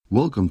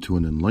Welcome to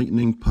an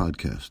enlightening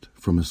podcast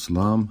from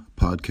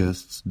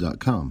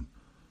IslamPodcasts.com.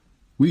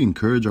 We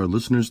encourage our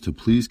listeners to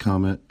please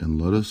comment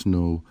and let us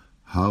know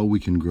how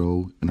we can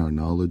grow in our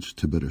knowledge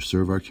to better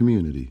serve our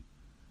community.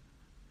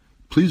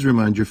 Please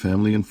remind your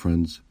family and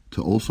friends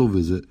to also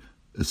visit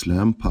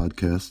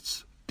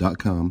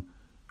IslamPodcasts.com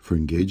for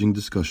engaging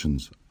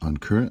discussions on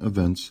current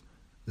events,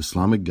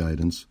 Islamic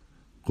guidance,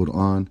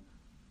 Quran,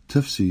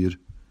 tafsir,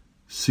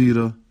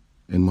 seerah,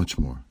 and much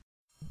more.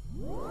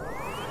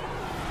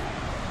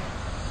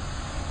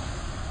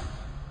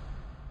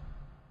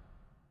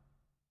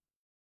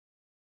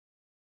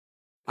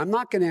 I'm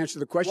not going to answer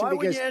the question. Why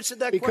would you answer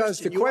that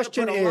question? The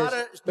question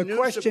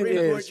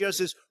is,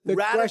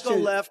 radical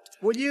left.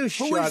 Will you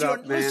shut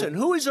up, man? Listen,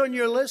 who is on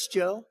your list,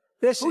 Joe?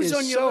 Who's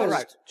on your list?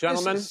 Right.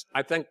 Gentlemen,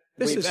 I think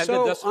this we've is ended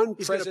so this.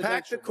 He's going to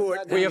pack the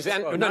court. We have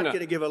not going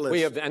to give a list.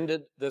 We have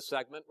ended this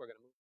segment. We're going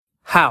to move.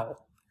 How?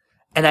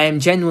 And I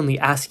am genuinely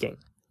asking,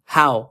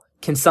 how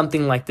can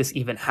something like this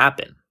even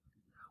happen?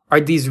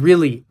 Are these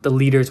really the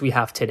leaders we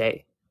have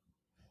today?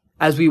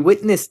 As we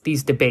witness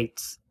these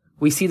debates,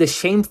 we see the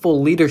shameful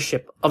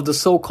leadership of the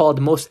so-called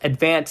most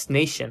advanced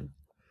nation.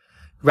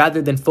 Rather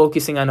than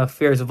focusing on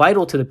affairs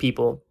vital to the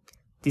people,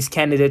 these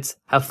candidates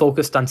have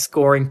focused on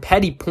scoring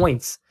petty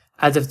points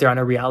as if they're on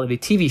a reality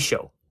TV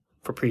show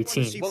for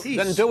preteens. Well,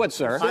 then do it,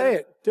 sir. Say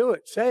it. Do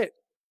it. Say it.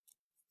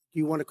 Do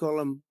you want to call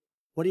him?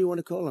 What do you want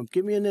to call him?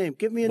 Give me a name.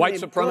 Give me a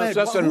White name.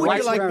 supremacists and Who would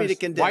white you like me to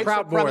condemn?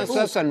 White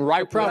supremacists and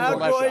right Proud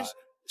militia. Boys,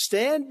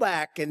 stand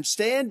back and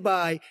stand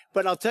by.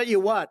 But I'll tell you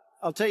what.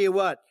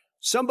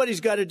 Somebody's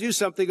got to do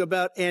something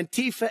about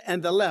Antifa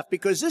and the left,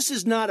 because this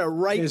is not a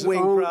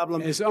right-wing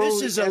problem. This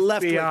is a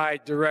left-wing.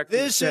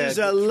 This is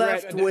a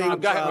left-wing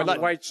problem.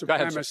 White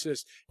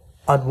supremacists.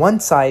 On one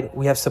side,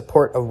 we have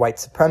support of white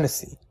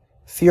supremacy,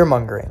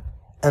 fear-mongering,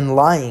 and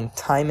lying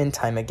time and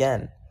time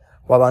again.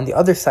 While on the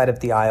other side of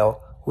the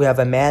aisle, we have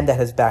a man that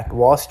has backed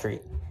Wall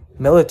Street,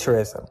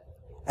 militarism,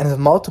 and has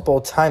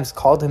multiple times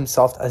called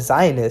himself a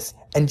Zionist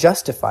and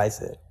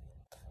justifies it.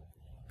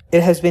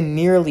 It has been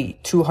nearly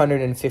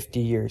 250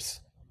 years.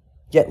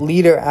 Yet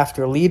leader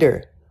after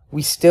leader,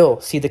 we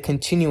still see the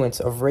continuance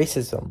of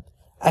racism,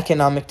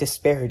 economic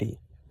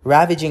disparity,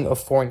 ravaging of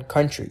foreign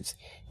countries,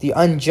 the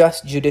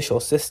unjust judicial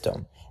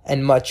system,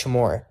 and much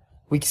more.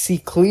 We see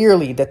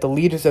clearly that the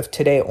leaders of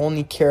today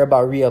only care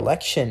about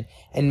re-election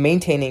and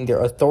maintaining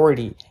their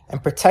authority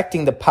and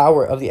protecting the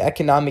power of the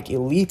economic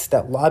elites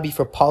that lobby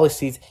for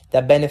policies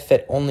that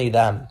benefit only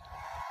them.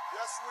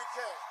 Yes, we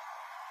can.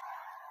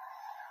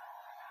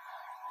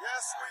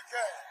 Yes, we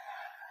can.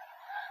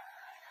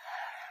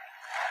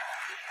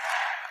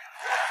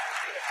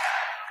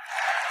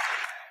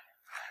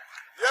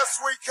 Yes,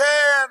 we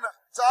can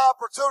to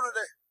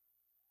opportunity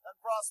and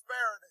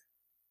prosperity.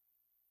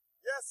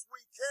 Yes, we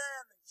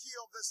can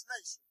heal this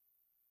nation.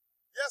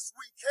 Yes,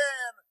 we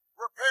can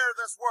repair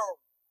this world.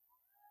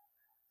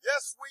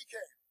 Yes, we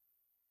can.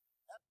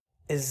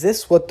 Is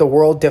this what the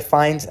world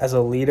defines as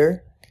a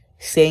leader?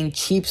 Saying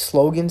cheap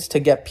slogans to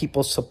get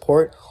people's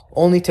support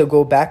only to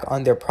go back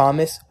on their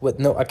promise with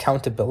no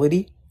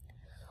accountability?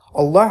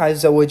 Allah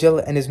Azza wa Jal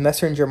and His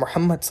Messenger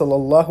Muhammad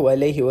sallallahu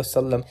alayhi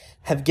wasallam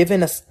have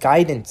given us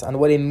guidance on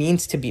what it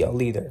means to be a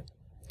leader.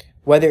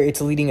 Whether it's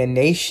leading a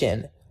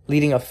nation,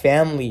 leading a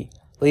family,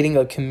 leading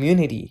a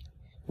community,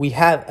 we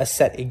have a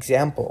set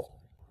example.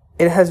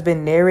 It has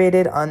been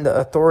narrated on the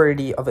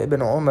authority of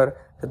Ibn Umar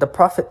that the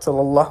Prophet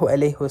sallallahu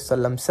alayhi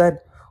wasallam said,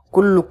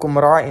 كُلُّكُمْ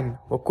رَاعٍ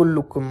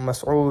وَكُلُّكُمْ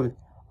مَسْعُولٌ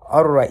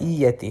عَنْ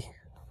رَعِيَّتِهِ.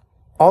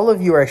 All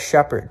of you are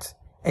shepherds,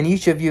 and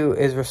each of you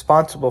is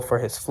responsible for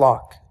his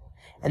flock.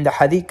 And the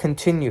hadith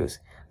continues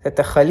that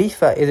the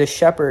Khalifa is a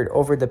shepherd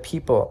over the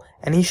people,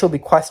 and he shall be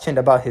questioned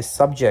about his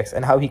subjects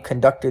and how he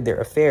conducted their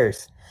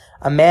affairs.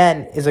 A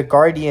man is a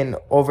guardian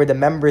over the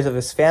members of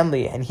his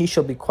family, and he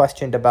shall be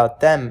questioned about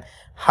them,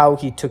 how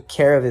he took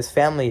care of his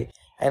family.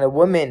 And a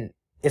woman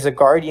is a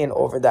guardian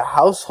over the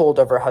household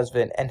of her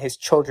husband and his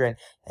children,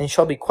 and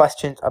shall be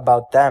questioned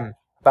about them,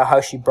 about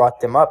how she brought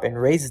them up and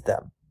raised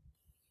them.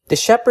 The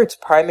shepherd's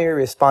primary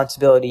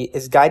responsibility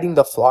is guiding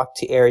the flock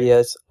to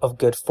areas of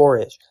good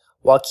forage,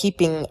 while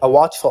keeping a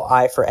watchful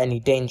eye for any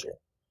danger.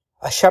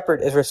 A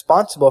shepherd is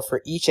responsible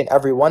for each and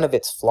every one of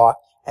its flock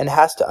and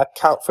has to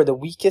account for the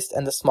weakest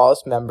and the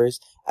smallest members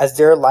as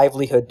their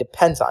livelihood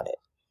depends on it.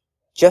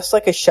 Just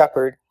like a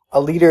shepherd, a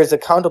leader is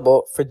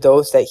accountable for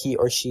those that he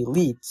or she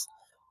leads.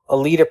 A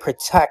leader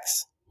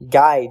protects,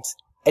 guides,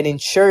 and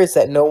ensures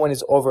that no one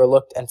is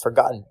overlooked and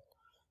forgotten.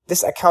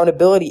 This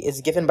accountability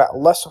is given by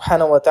Allah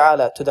subhanahu wa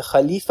ta'ala to the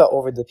Khalifa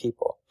over the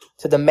people,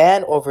 to the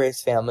man over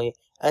his family,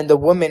 and the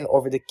woman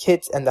over the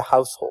kids and the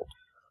household.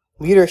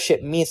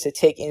 Leadership means to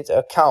take into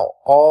account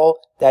all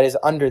that is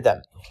under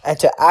them and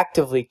to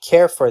actively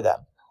care for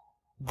them.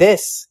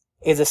 This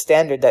is a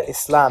standard that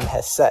Islam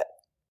has set.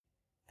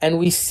 And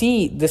we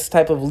see this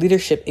type of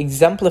leadership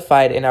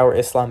exemplified in our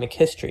Islamic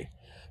history.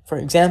 For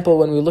example,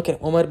 when we look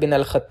at Umar bin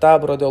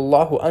al-Khattab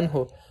radiallahu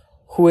anhu,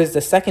 who is the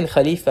second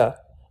Khalifa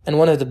and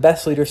one of the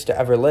best leaders to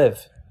ever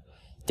live.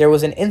 There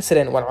was an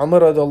incident when Umar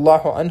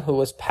radiallahu anhu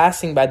was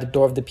passing by the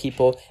door of the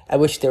people, at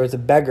which there was a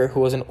beggar who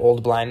was an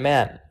old blind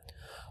man.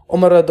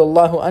 Umar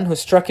radiallahu anhu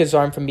struck his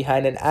arm from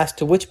behind and asked,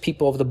 "To which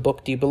people of the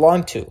book do you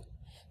belong to?"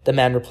 The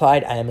man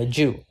replied, "I am a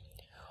Jew."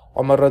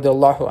 Umar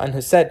radiallahu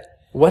anhu said,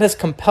 "What has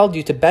compelled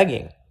you to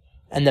begging?"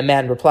 And the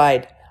man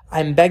replied, "I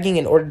am begging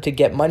in order to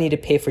get money to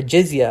pay for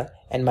jizya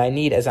and my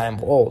need as I am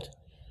old."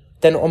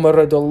 Then Umar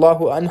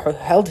radiallahu anhu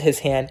held his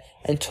hand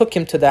and took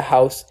him to the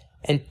house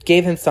and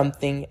gave him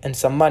something and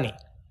some money.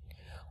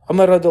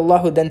 Umar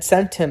radiallahu then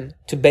sent him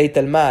to Bayt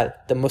al-Mal,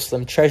 the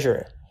Muslim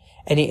treasurer,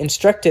 and he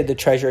instructed the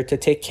treasurer to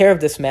take care of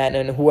this man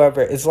and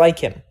whoever is like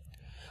him.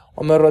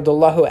 Umar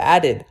radiallahu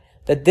added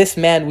that this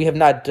man we have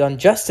not done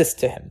justice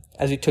to him,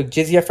 as we took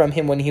jizya from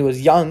him when he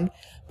was young,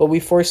 but we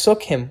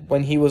forsook him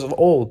when he was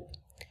old.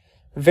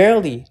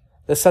 Verily,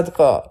 the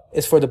sadaqah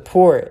is for the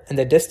poor and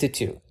the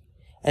destitute,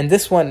 and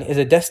this one is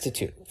a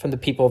destitute from the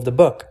people of the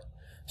book.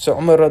 So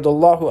Umar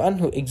radiallahu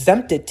anhu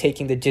exempted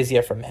taking the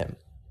jizya from him.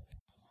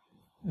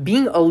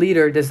 Being a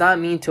leader does not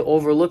mean to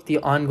overlook the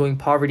ongoing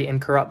poverty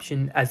and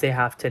corruption as they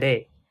have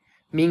today.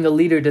 Being a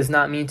leader does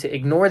not mean to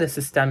ignore the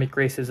systemic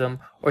racism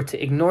or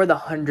to ignore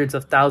the hundreds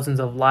of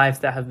thousands of lives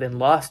that have been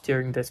lost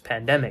during this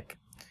pandemic.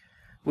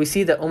 We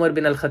see that Umar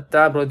bin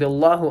al-Khattab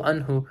radiallahu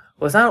anhu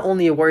was not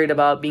only worried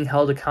about being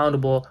held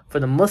accountable for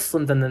the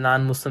Muslims and the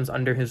non-Muslims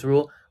under his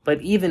rule, but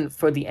even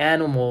for the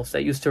animals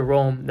that used to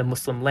roam the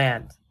Muslim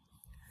land.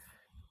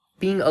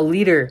 Being a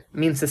leader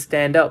means to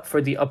stand up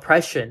for the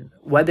oppression,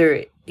 whether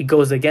it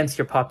goes against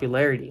your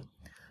popularity.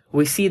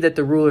 We see that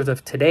the rulers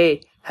of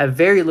today have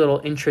very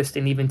little interest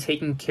in even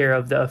taking care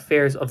of the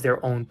affairs of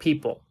their own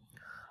people.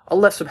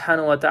 Allah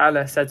subhanahu wa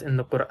ta'ala says in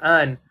the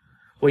Quran,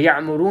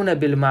 وَيَعْمُرُونَ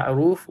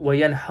بِالْمَعْرُوفِ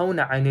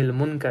وَيَنْهَوْنَ عَنِ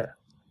الْمُنْكَرِ,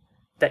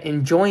 that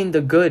enjoin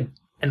the good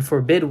and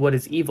forbid what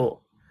is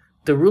evil.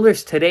 The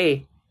rulers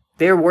today,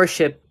 their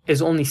worship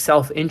is only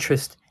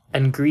self-interest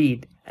and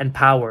greed and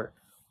power.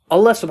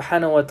 Allah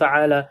subhanahu wa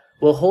ta'ala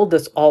will hold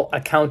us all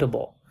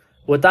accountable.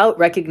 Without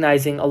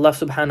recognizing Allah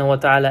subhanahu wa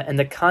ta'ala and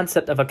the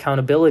concept of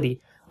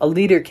accountability, a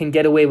leader can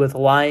get away with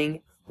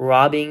lying,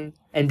 robbing,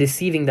 and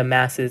deceiving the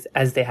masses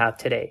as they have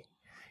today.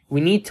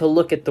 We need to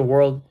look at the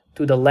world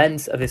through the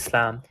lens of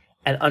Islam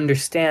and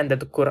understand that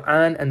the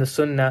Quran and the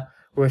Sunnah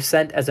were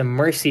sent as a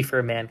mercy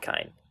for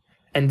mankind.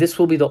 And this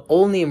will be the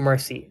only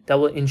mercy that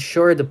will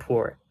ensure the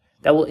poor,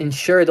 that will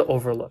ensure the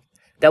overlooked,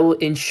 that will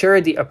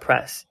ensure the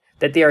oppressed,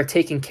 that they are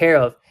taken care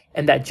of,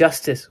 and that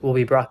justice will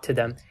be brought to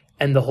them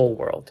and the whole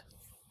world.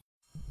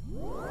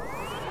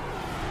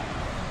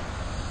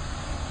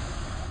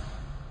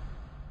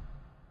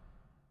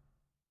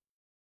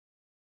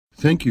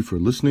 Thank you for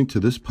listening to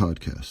this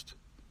podcast.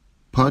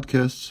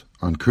 Podcasts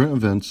on current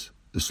events,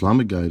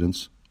 Islamic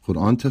guidance,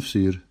 Quran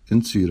tafsir,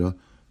 and seerah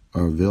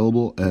are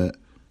available at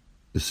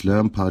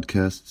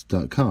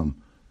islampodcasts.com,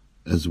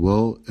 as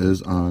well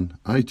as on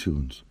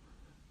iTunes.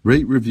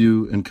 Rate,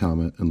 review, and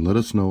comment, and let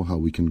us know how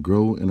we can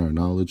grow in our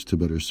knowledge to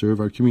better serve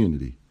our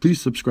community.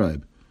 Please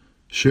subscribe,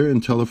 share,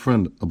 and tell a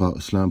friend about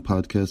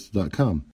islampodcasts.com.